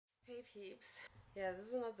Hey peeps. Yeah, this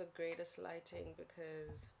is not the greatest lighting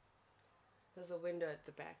because there's a window at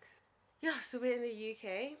the back. Yeah, so we're in the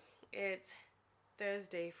UK. It's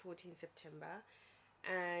Thursday, 14 September,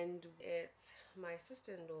 and it's my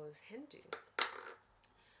sister-in-law's hen do.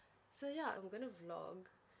 So yeah, I'm gonna vlog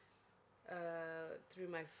through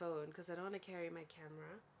my phone because I don't want to carry my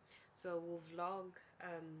camera. So we'll vlog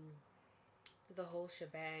the whole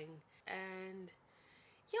shebang, and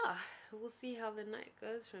yeah, we'll see how the night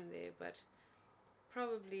goes from there. But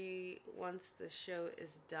probably once the show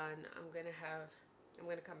is done, I'm gonna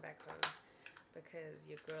come back home because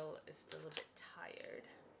your girl is still a bit tired.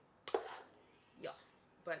 Yeah,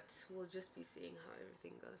 but we'll just be seeing how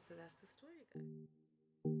everything goes. So that's the story, guys.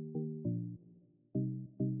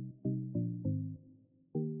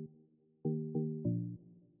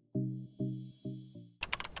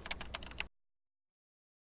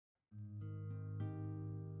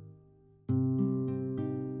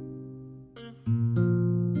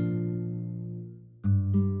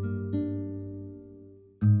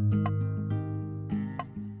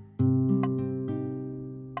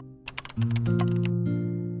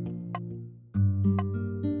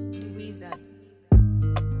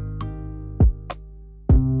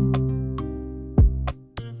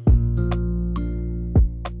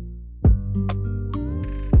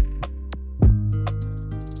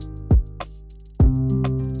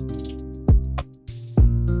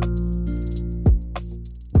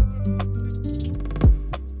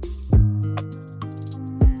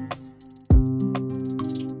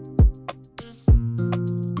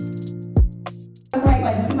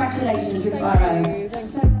 Congratulations, Rifaro.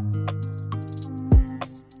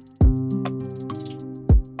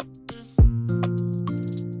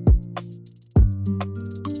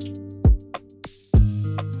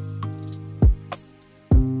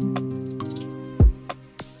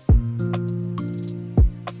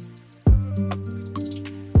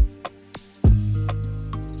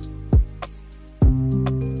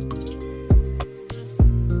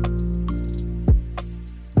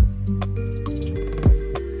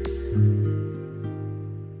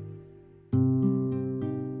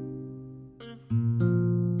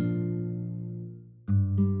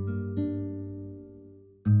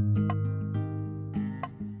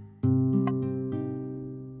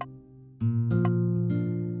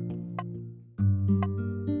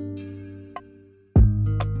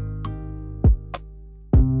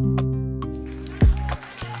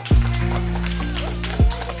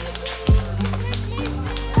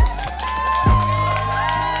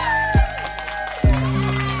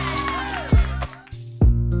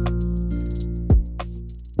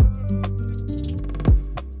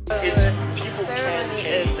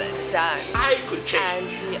 Done. And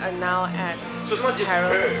we are now at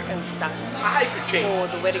Harold and Son for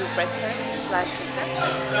the wedding breakfast /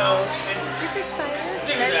 reception. So super excited.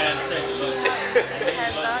 Let's see how it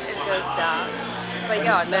pans out and goes down. But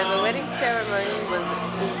yeah, no, the wedding ceremony was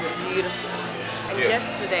beautiful. And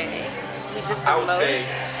yesterday we did the most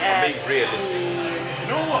at the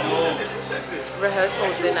rehearsal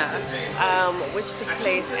dinner, which took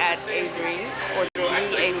place at Avery, or the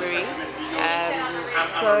new Avery.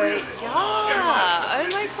 So yeah, oh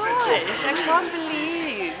my gosh, I can't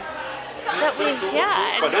believe that we're here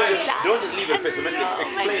and don't just leave it pessimistic. Oh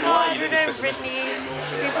my god, Ruda and Brittany,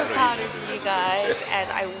 super proud of you guys, and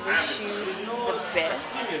I wish you the best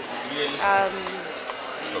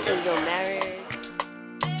in your marriage.